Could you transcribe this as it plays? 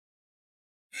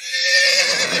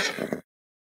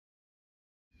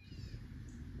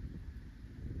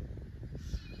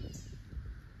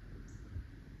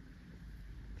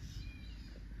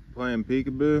playing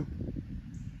peekaboo.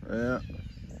 Yeah.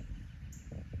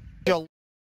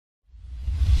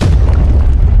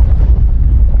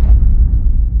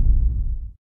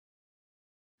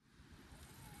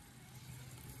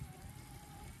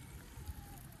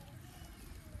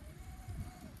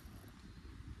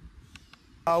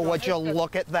 Oh, would you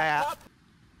look at that?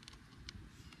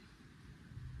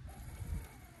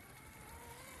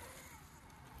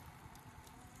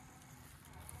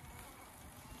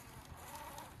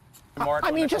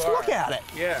 I mean, just look at it.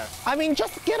 Yeah. I mean,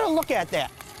 just get a look at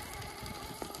that.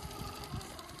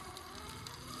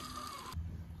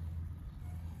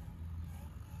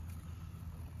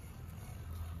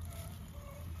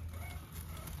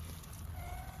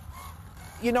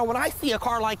 You know, when I see a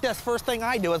car like this, first thing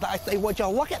I do is I say, would you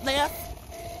look at this?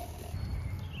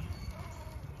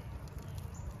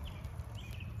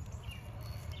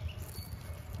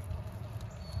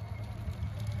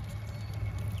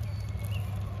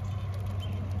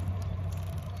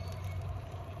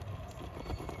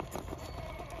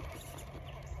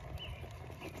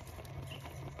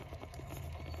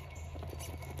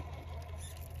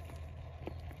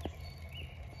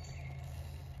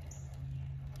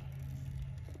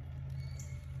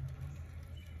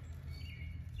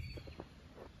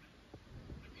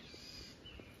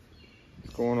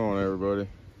 What's going on, everybody?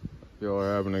 Y'all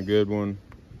are having a good one.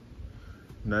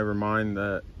 Never mind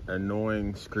that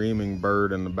annoying screaming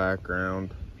bird in the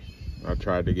background. I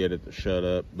tried to get it to shut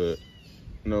up, but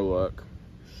no luck.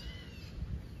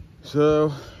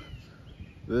 So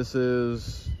this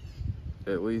is,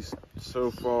 at least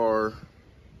so far,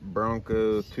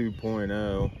 Bronco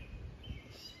 2.0.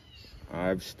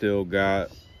 I've still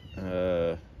got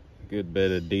a good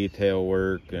bit of detail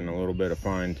work and a little bit of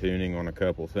fine tuning on a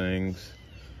couple things,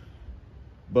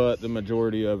 but the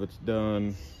majority of it's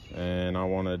done, and I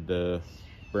wanted to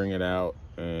bring it out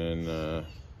and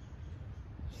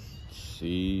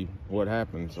see what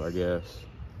happens, I guess.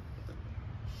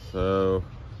 So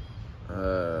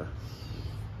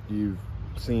you've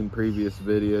seen previous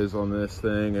videos on this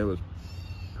thing. It was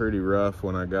pretty rough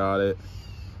when I got it,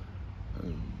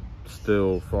 and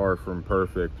still far from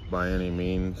perfect by any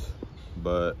means,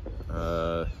 but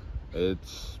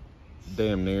it's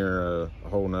damn near a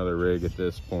whole nother rig at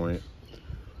this point.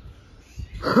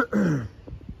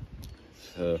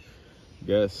 So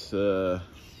guess we'll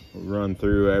run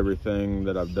through everything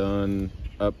that I've done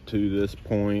up to this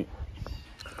point.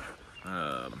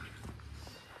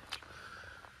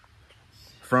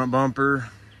 Front bumper,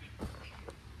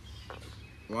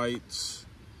 lights,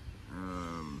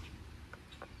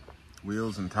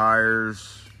 wheels and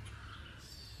tires.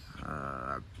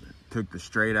 I took the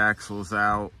straight axles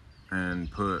out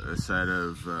and put a set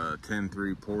of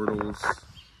 10-3 portals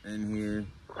in here,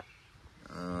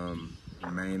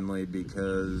 mainly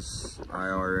because I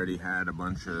already had a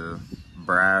bunch of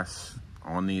brass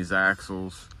on these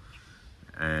axles,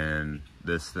 and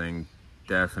this thing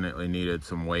definitely needed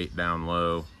some weight down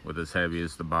low with as heavy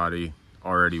as the body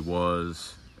already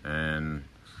was, and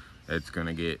it's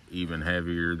gonna get even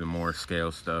heavier the more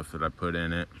scale stuff that I put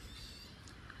in it.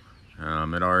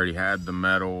 It already had the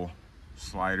metal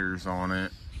sliders on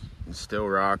it. I'm still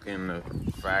rocking the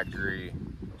factory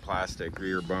plastic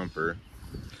rear bumper.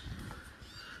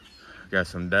 Got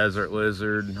some Desert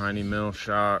Lizard 90 mil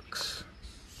shocks.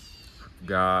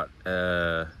 Got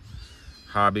a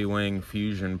Hobby Wing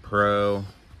Fusion Pro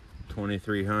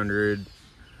 2300,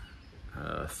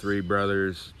 Three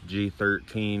Brothers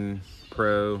G13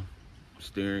 Pro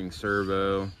steering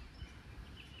servo,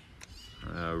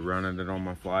 running it on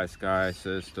my Fly Sky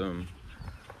system.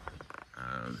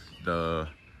 The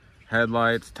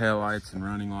headlights, taillights, and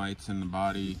running lights in the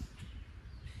body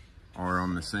are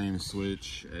on the same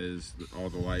switch as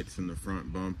all the lights in the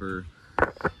front bumper.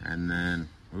 And then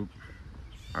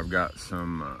I've got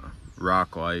some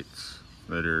rock lights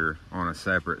that are on a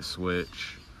separate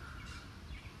switch.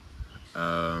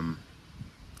 The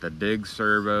dig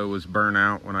servo was burnt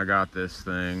out when I got this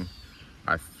thing.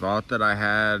 I thought that I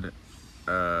had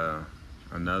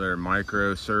another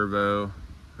micro servo.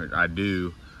 I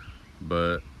do,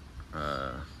 but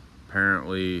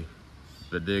apparently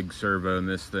the dig servo in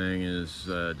this thing is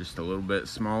just a little bit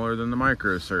smaller than the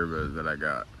micro servo that I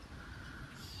got.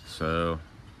 So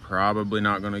probably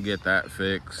not going to get that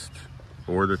fixed,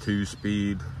 or the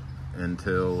 2-speed,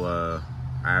 until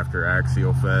after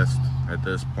Axialfest at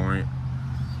this point.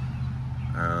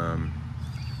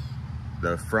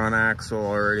 The front axle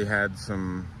already had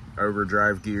some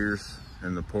overdrive gears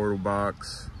in the portal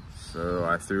box, so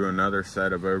I threw another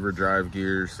set of overdrive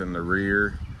gears in the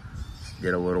rear to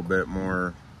get a little bit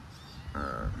more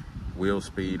wheel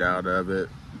speed out of it.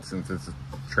 Since it's a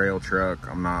trail truck,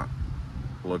 I'm not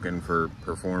looking for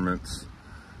performance,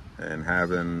 and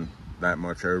having that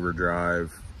much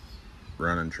overdrive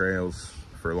running trails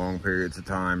for long periods of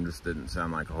time just didn't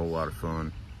sound like a whole lot of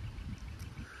fun.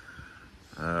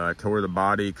 I tore the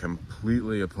body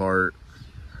completely apart,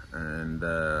 and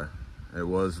it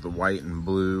was the white and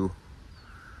blue.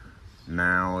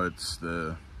 Now it's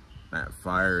that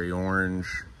fiery orange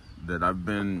that I've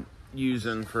been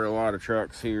using for a lot of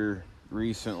trucks here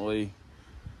recently.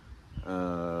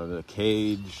 The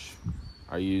cage,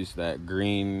 I used that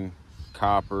green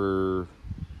copper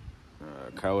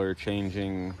color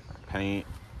changing paint,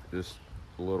 just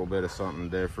a little bit of something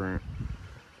different.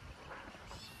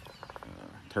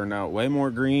 Turned out way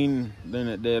more green than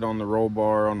it did on the roll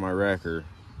bar on my wrecker.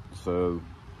 So,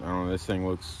 I don't know, this thing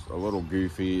looks a little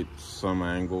goofy at some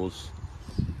angles.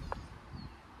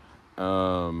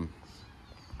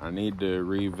 I need to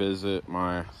revisit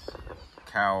my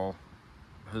cowl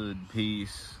hood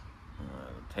piece.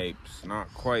 The tape's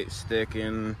not quite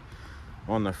sticking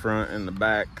on the front and the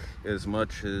back as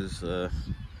much as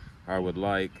I would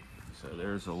like. So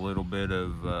there's a little bit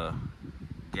of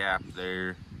gap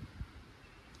there.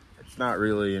 It's not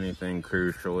really anything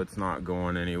crucial. It's not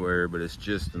going anywhere, but it's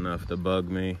just enough to bug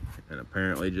me, and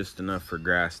apparently just enough for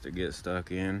grass to get stuck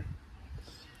in.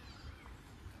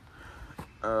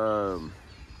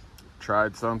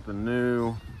 Tried something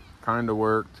new. Kind of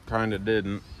worked, kind of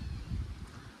didn't.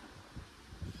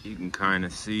 You can kind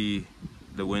of see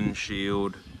the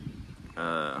windshield.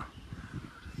 When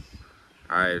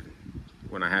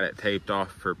I had it taped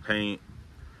off for paint,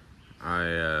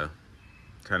 I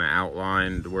kind of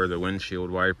outlined where the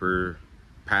windshield wiper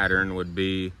pattern would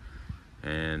be,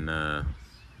 and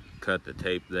cut the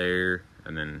tape there,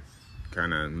 and then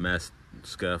kind of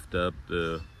scuffed up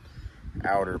the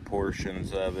outer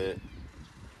portions of it.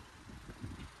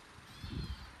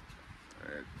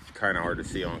 It's kind of hard to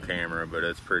see on camera, but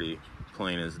it's pretty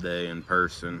plain as day in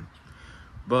person.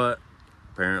 But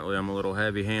apparently I'm a little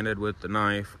heavy-handed with the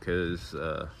knife, because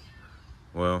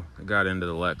well, I got into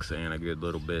the Lexan a good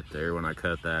little bit there when I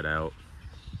cut that out.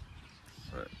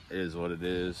 But it is what it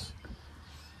is.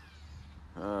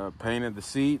 Painted the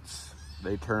seats.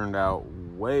 They turned out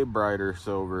way brighter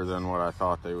silver than what I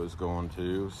thought they was going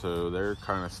to, so they're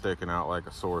kind of sticking out like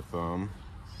a sore thumb.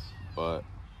 But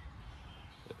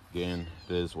again,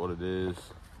 it is what it is.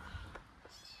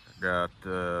 I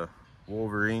got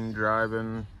Wolverine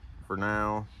driving for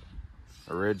now.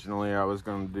 Originally I was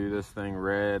going to do this thing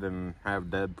red and have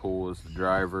Deadpool as the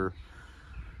driver,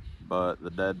 but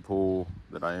the Deadpool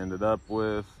that I ended up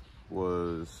with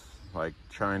was like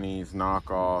Chinese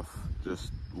knockoff,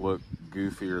 just looked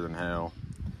goofier than hell.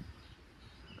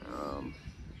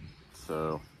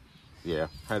 So yeah,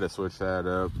 had to switch that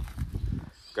up.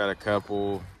 Got a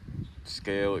couple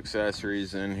scale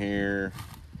accessories in here.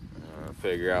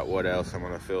 Figure out what else I'm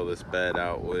gonna fill this bed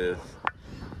out with.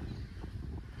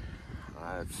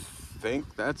 I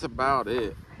think that's about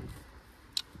it.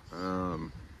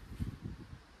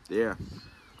 Yeah,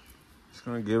 just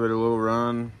gonna give it a little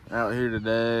run out here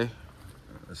today.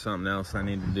 Something else I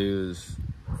need to do is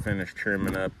finish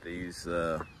trimming up these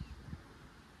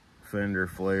fender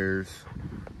flares.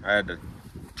 I had to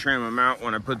trim them out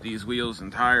when I put these wheels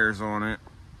and tires on it,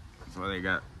 so they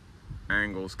got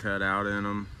angles cut out in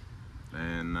them.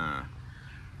 And I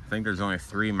think there's only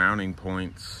 3 mounting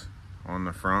points on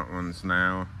the front ones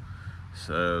now.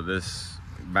 So this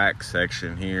back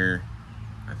section here,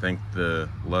 I think the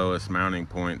lowest mounting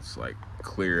point's like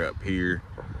clear up here.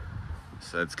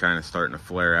 So that's kind of starting to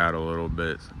flare out a little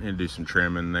bit. So I need to do some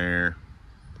trimming there.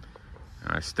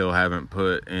 I still haven't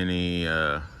put any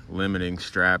limiting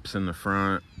straps in the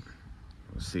front.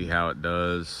 We'll see how it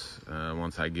does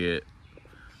once I get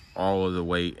all of the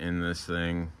weight in this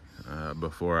thing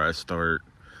before I start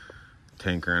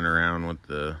tinkering around with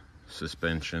the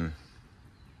suspension.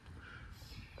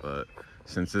 But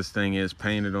since this thing is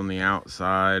painted on the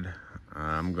outside,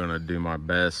 I'm gonna do my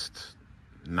best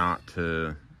not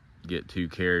to get too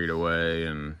carried away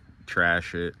and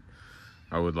trash it.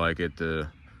 I would like it to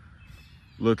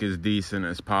look as decent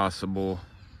as possible,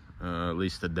 at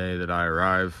least the day that I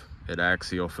arrive at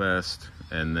Axialfest,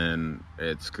 and then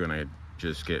it's gonna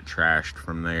just get trashed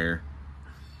from there.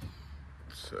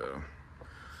 So,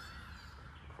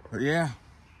 but yeah,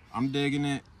 I'm digging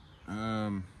it.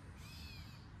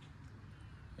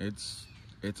 It's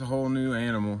a whole new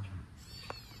animal,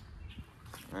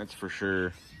 that's for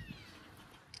sure.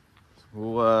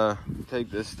 We'll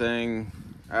take this thing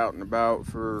out and about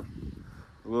for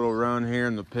a little run here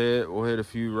in the pit. We'll hit a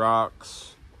few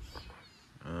rocks,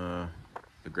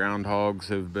 The groundhogs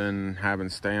have been having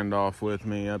standoff with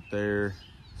me up there,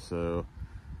 so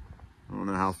I don't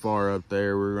know how far up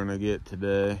there we're gonna get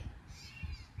today.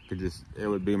 It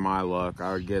would be my luck.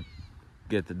 I would get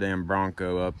the damn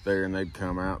Bronco up there and they'd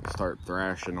come out and start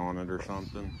thrashing on it or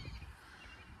something.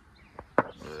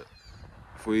 But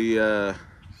if we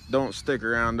don't stick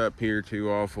around up here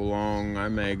too awful long, I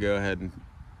may go ahead and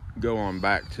go on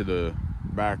back to the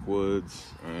backwoods,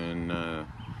 and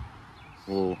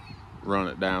we'll run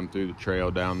it down through the trail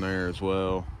down there as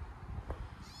well.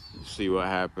 See what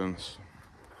happens.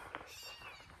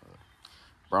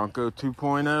 Bronco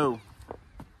 2.0,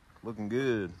 looking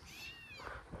good.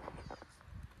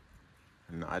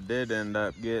 And I did end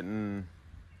up getting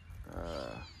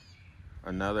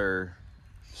another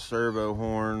servo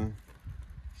horn.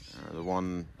 The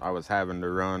one I was having to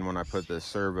run when I put this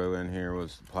servo in here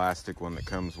was the plastic one that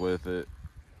comes with it,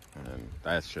 and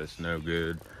that's just no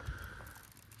good.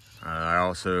 I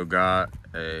also got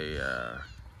a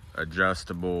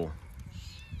adjustable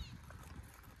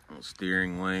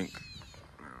steering link.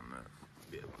 I don't know if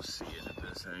you'll be able to see it at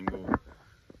this angle.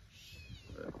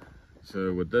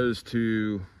 So with those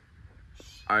two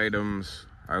items,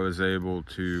 I was able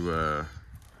to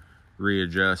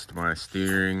readjust my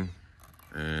steering,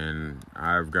 and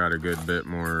I've got a good bit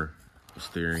more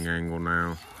steering angle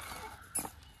now.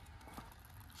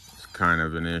 It's kind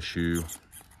of an issue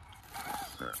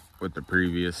with the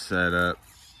previous setup.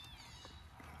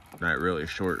 That really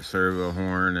short servo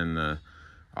horn and the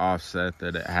offset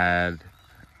that it had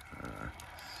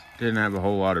didn't have a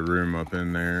whole lot of room up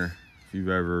in there. If you've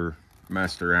ever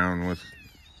messed around with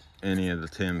any of the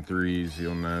 10.3s,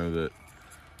 you'll know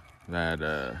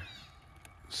that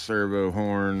servo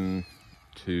horn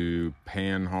to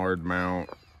pan hard mount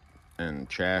and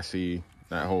chassis,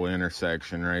 that whole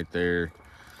intersection right there,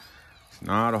 it's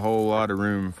not a whole lot of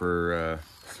room for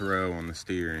throw on the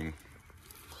steering.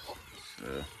 So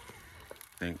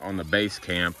I think on the base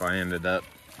camp I ended up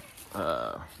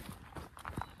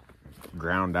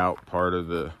ground out part of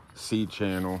the C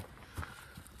channel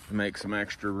to make some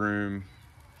extra room.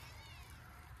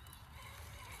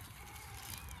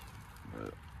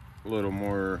 A little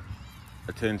more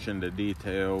attention to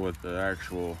detail with the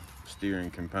actual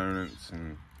steering components,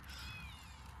 and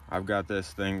I've got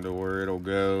this thing to where it'll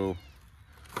go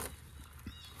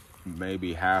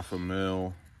maybe 1/2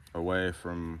 mil away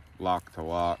from lock to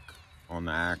lock on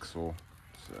the axle,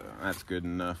 so that's good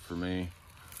enough for me.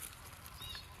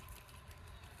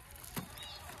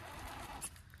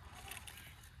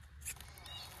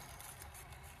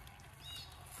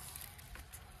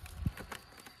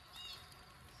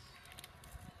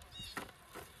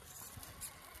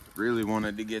 Really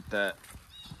wanted to get that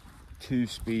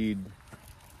 2-speed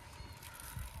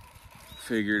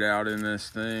figured out in this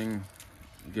thing,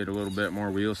 get a little bit more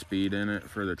wheel speed in it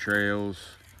for the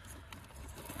trails,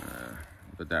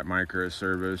 but that micro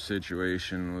servo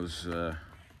situation was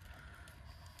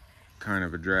kind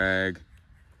of a drag.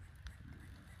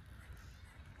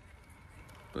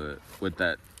 But with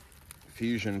that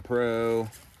Fusion Pro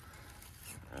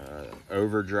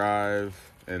overdrive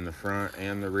in the front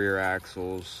and the rear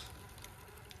axles,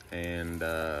 and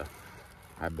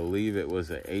I believe it was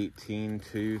an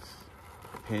 18-tooth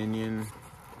pinion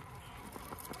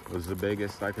was the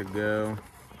biggest I could go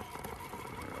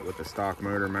with the stock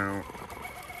motor mount.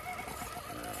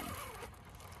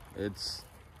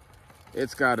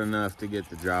 It's got enough to get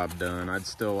the job done. I'd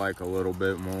still like a little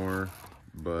bit more,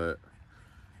 but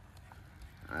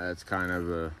it's kind of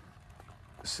a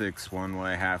 6 one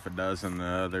way, 1/2 the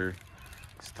other.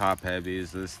 As top heavy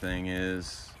as this thing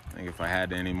is, I think if I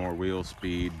had any more wheel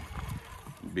speed,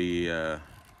 I'd be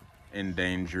in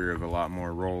danger of a lot more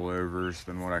rollovers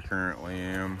than what I currently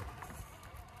am.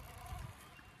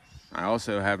 I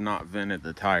also have not vented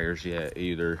the tires yet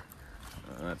either.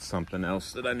 That's something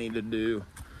else that I need to do.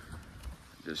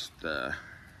 Just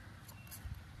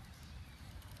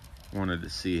wanted to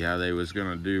see how they was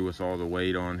gonna do with all the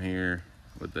weight on here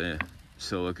with the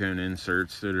silicone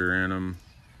inserts that are in them.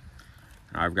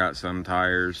 I've got some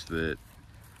tires that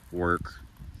work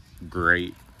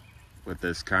great with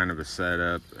this kind of a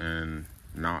setup and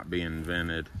not being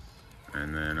vented,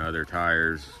 and then other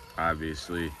tires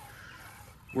obviously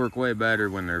work way better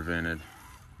when they're vented.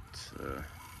 So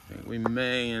I think we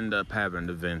may end up having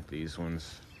to vent these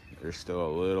ones. They're still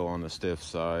a little on the stiff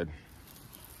side.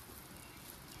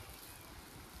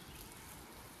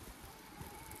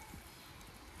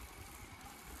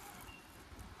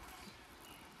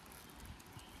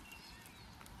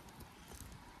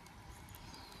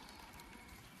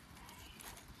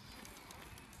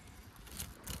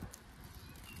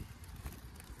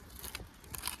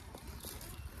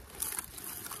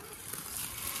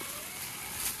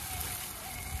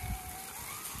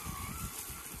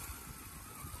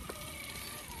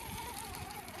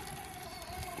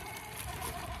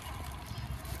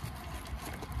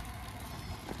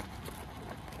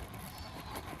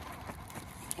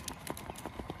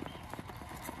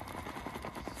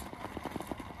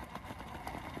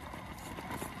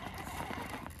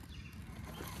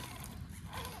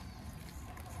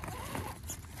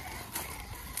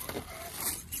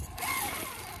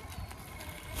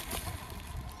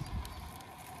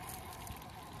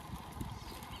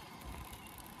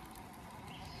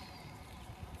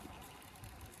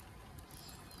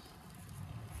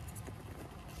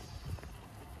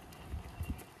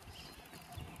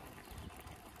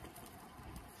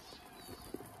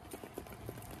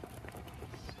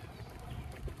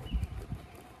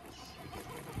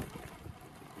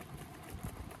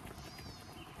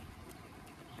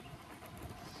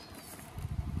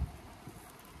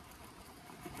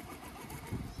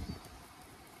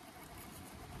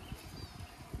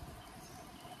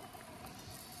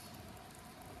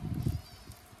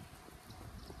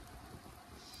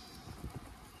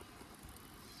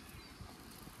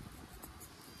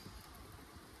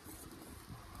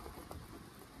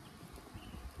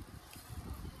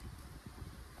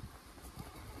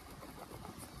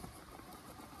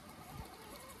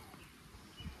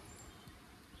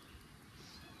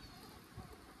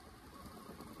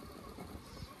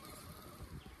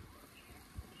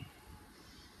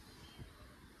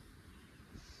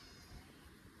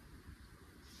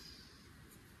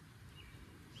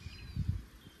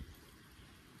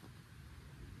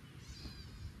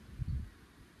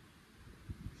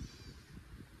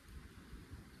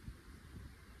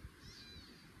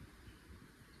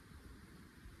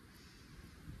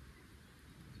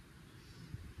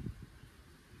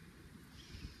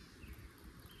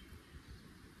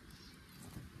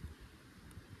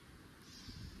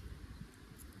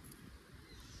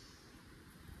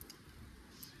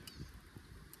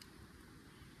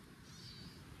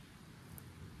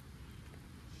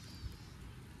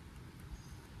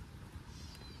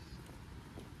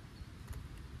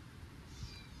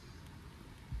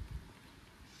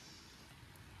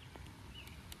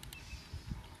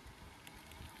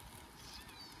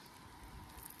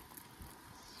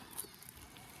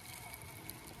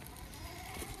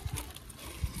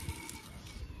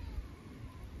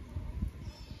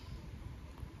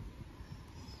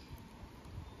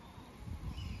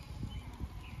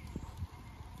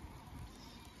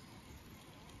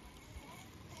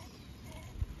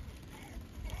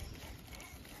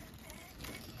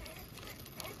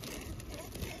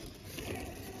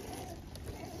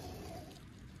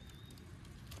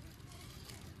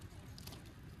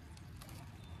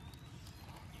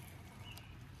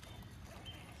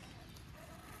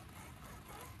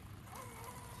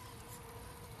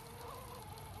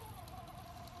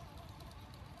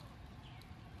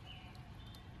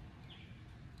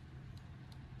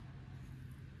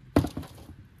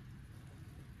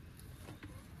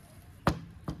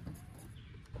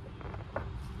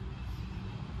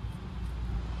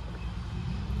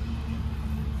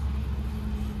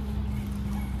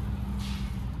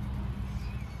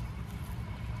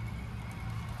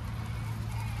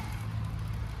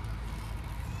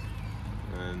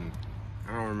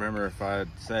 remember if I had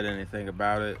said anything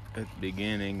about it at the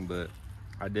beginning, but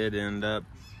I did end up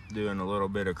doing a little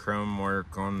bit of chrome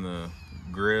work on the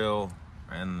grill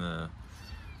and the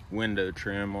window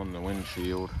trim on the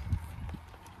windshield.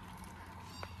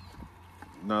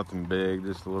 Nothing big,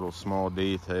 just a little small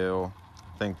detail.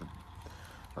 I think that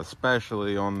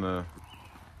especially on the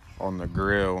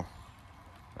grill,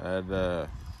 that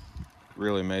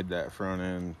really made that front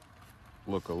end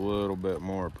look a little bit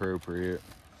more appropriate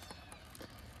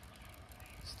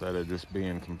instead of just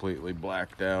being completely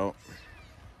blacked out.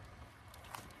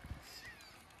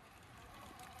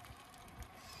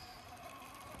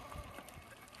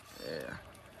 Yeah,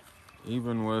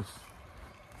 even with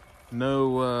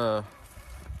no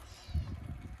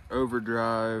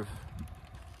overdrive,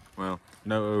 well,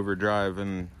 no overdrive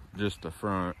in just the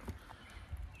front,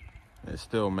 it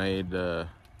still made the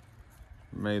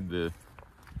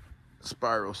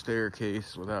spiral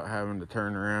staircase without having to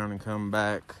turn around and come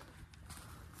back.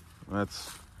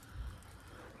 That's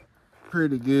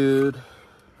pretty good.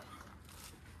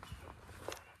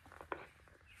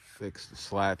 Fix the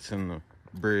slats in the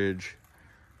bridge.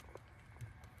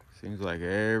 Seems like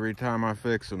every time I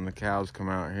fix them, the cows come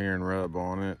out here and rub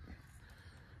on it.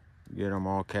 Get them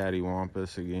all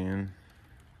cattywampus again.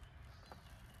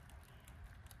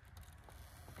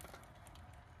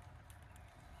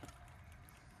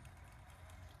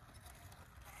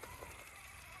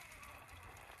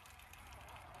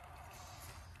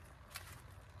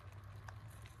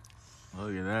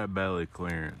 Look at that belly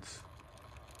clearance.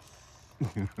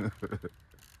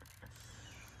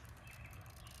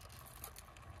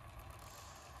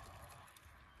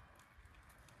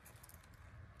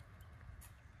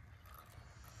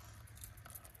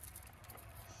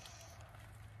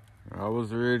 I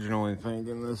was originally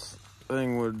thinking this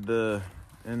thing would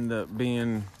end up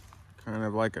being kind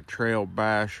of like a trail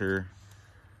basher,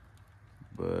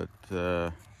 but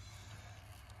the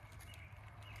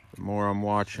more I'm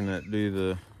watching it do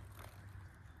the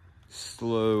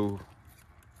slow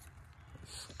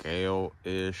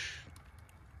scale-ish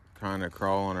kind of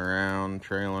crawling around,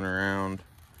 trailing around,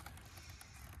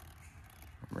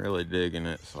 I'm really digging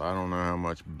it. So I don't know how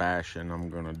much bashing I'm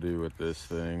gonna do with this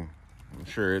thing. I'm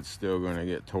sure it's still gonna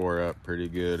get tore up pretty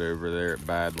good over there at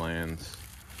Badlands,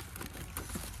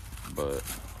 but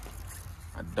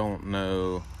I don't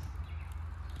know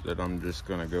that I'm just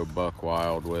gonna go buck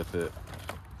wild with it.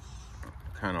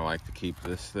 I kind of like to keep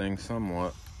this thing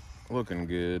somewhat looking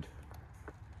good.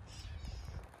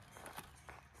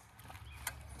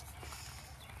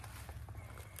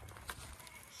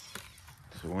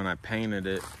 So when I painted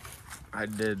it, I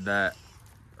did that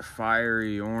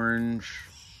fiery orange,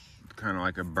 kind of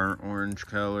like a burnt orange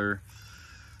color,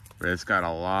 but it's got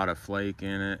a lot of flake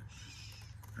in it.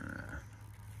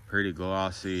 Pretty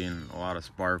glossy and a lot of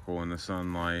sparkle in the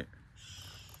sunlight.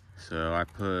 So I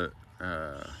put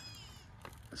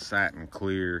satin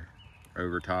clear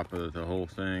over top of the whole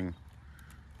thing,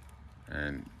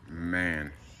 and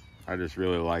man, I just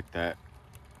really like that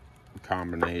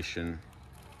combination.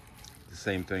 The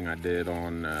same thing I did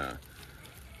on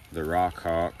the Rock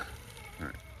Hawk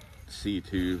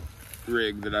C2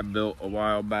 rig that I built a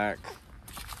while back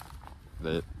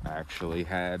that actually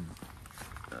had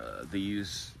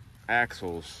these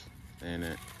axles in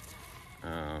it.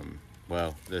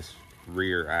 Well, this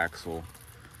rear axle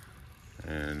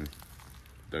and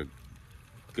the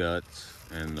guts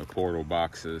and the portal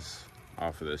boxes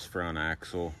off of this front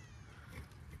axle.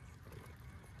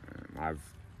 I've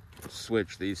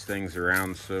switched these things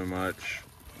around so much.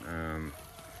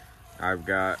 I've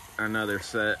got another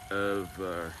set of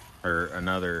or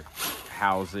another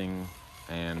housing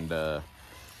and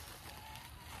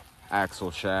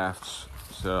axle shafts,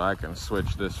 so I can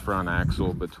switch this front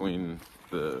axle between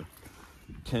the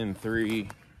 10.3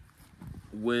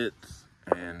 width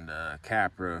and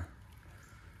Capra,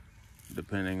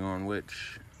 depending on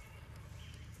which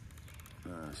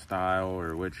style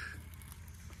or which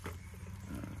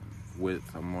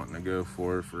width I'm wanting to go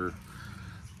for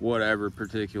whatever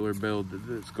particular build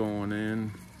that it's going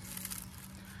in.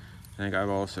 I think I've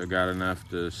also got enough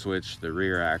to switch the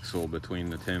rear axle between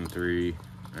the 10.3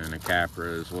 and a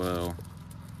Capra as well.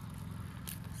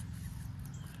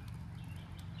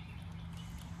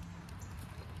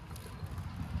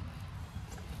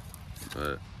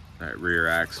 But that rear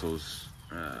axle's,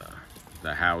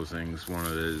 the housing's one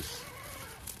of those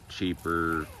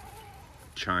cheaper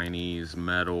Chinese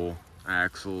metal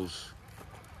axles.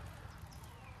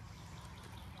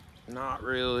 Not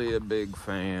really a big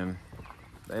fan.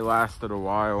 They lasted a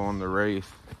while on the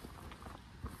Wraith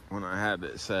when I had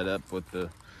it set up with the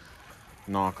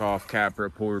knockoff Capra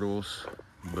portals,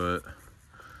 but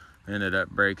Ended up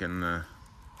breaking the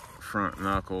front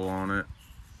knuckle on it.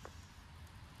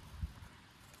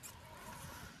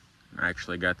 I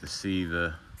actually got to see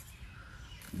the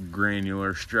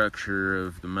granular structure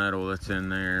of the metal that's in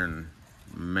there, and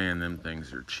man, them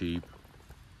things are cheap.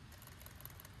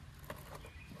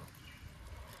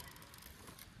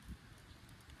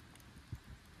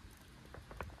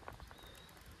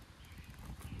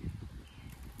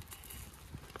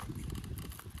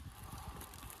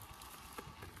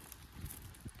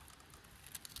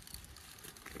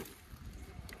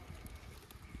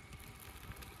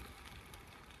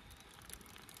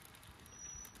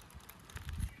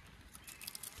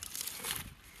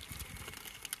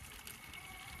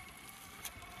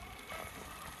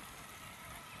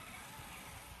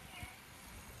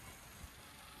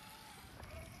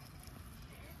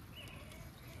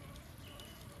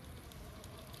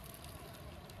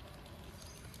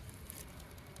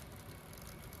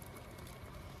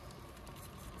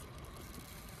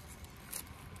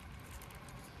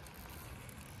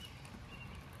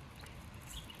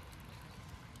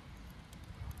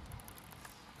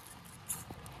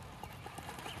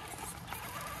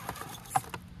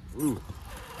 Ooh.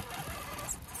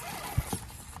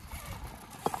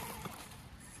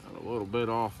 Got a little bit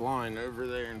offline over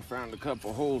there and found a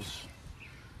couple holes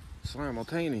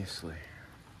simultaneously.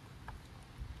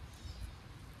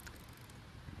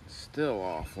 Still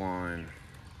offline.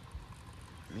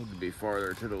 Need to be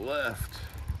farther to the left.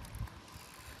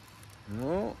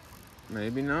 No,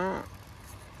 maybe not.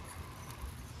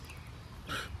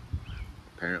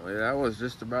 Apparently that was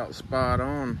just about spot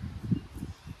on.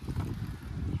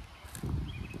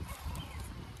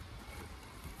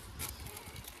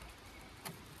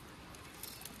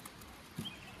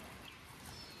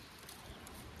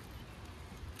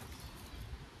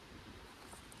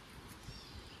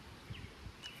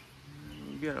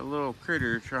 Got a little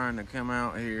critter trying to come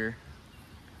out here.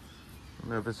 I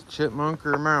don't know if it's a chipmunk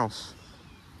or a mouse.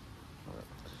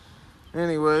 But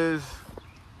anyways,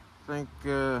 I think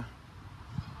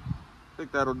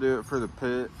that'll do it for the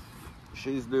pit.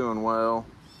 She's doing well.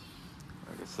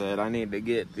 Like I said, I need to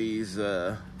get these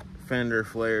fender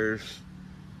flares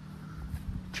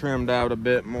trimmed out a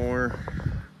bit more.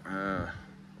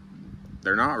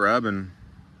 They're not rubbing,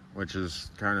 which is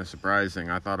kind of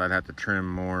surprising. I thought I'd have to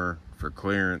trim more for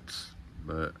clearance,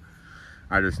 but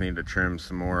I just need to trim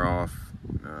some more off,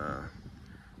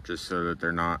 just so that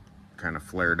they're not kind of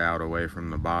flared out away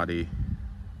from the body.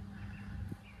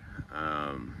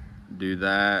 Do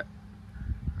that.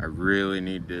 I really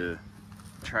need to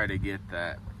try to get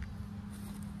that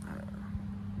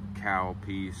cowl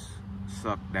piece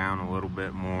sucked down a little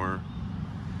bit more.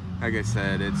 Like I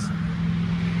said, it's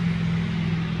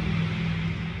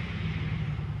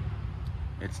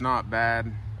not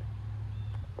bad,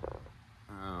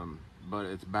 but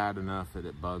it's bad enough that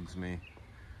it bugs me.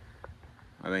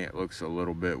 I think it looks a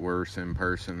little bit worse in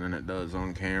person than it does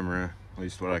on camera, at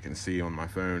least what I can see on my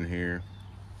phone here.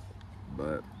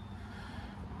 But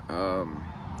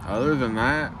other than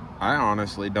that, I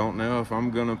honestly don't know if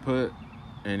I'm gonna put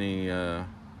any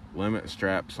limit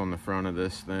straps on the front of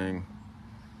this thing.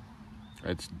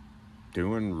 It's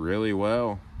doing really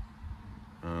well.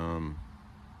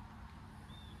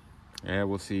 Yeah,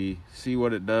 we'll see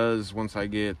what it does once I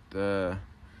get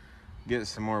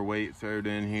some more weight thrown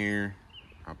in here.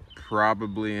 I'll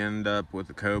probably end up with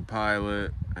a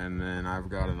co-pilot, and then I've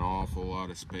got an awful lot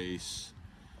of space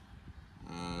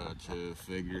to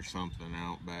figure something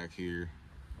out back here.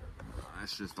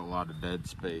 That's just a lot of dead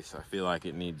space. I feel like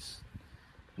it needs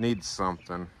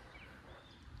something.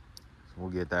 So we'll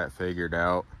get that figured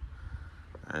out,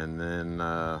 and then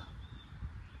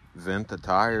vent the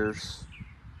tires.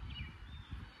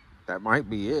 That might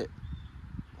be it.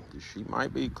 She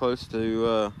might be close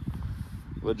to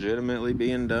legitimately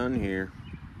being done here.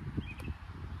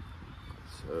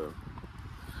 So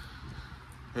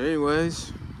anyways,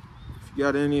 if you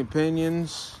got any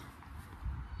opinions,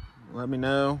 let me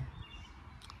know.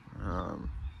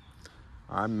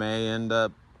 I may end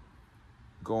up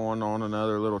going on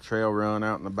another little trail run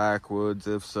out in the backwoods.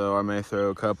 If so, I may throw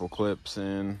a couple clips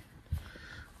in,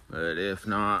 but if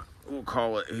not, we'll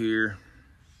call it here.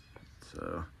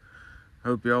 So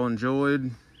hope y'all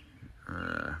enjoyed.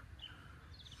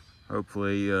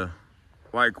 Hopefully you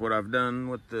like what I've done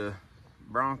with the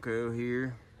Bronco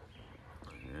here.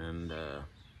 And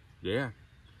yeah,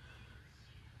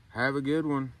 have a good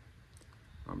one.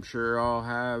 I'm sure I'll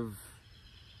have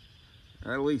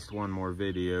at least one more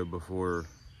video before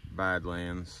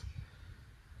Badlands.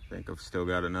 I think I've still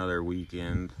got another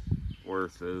weekend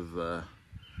worth of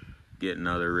getting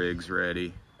other rigs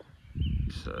ready.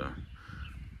 So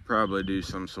probably do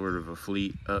some sort of a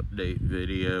fleet update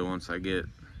video once I get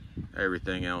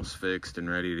everything else fixed and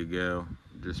ready to go.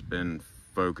 Just been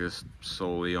focused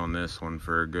solely on this one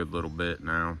for a good little bit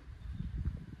now,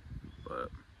 but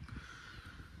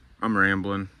I'm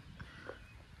rambling.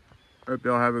 Hope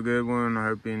y'all have a good one. I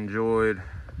hope you enjoyed,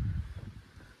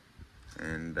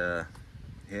 and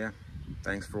yeah,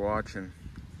 thanks for watching.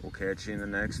 We'll catch you in the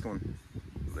next one.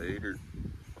 Later.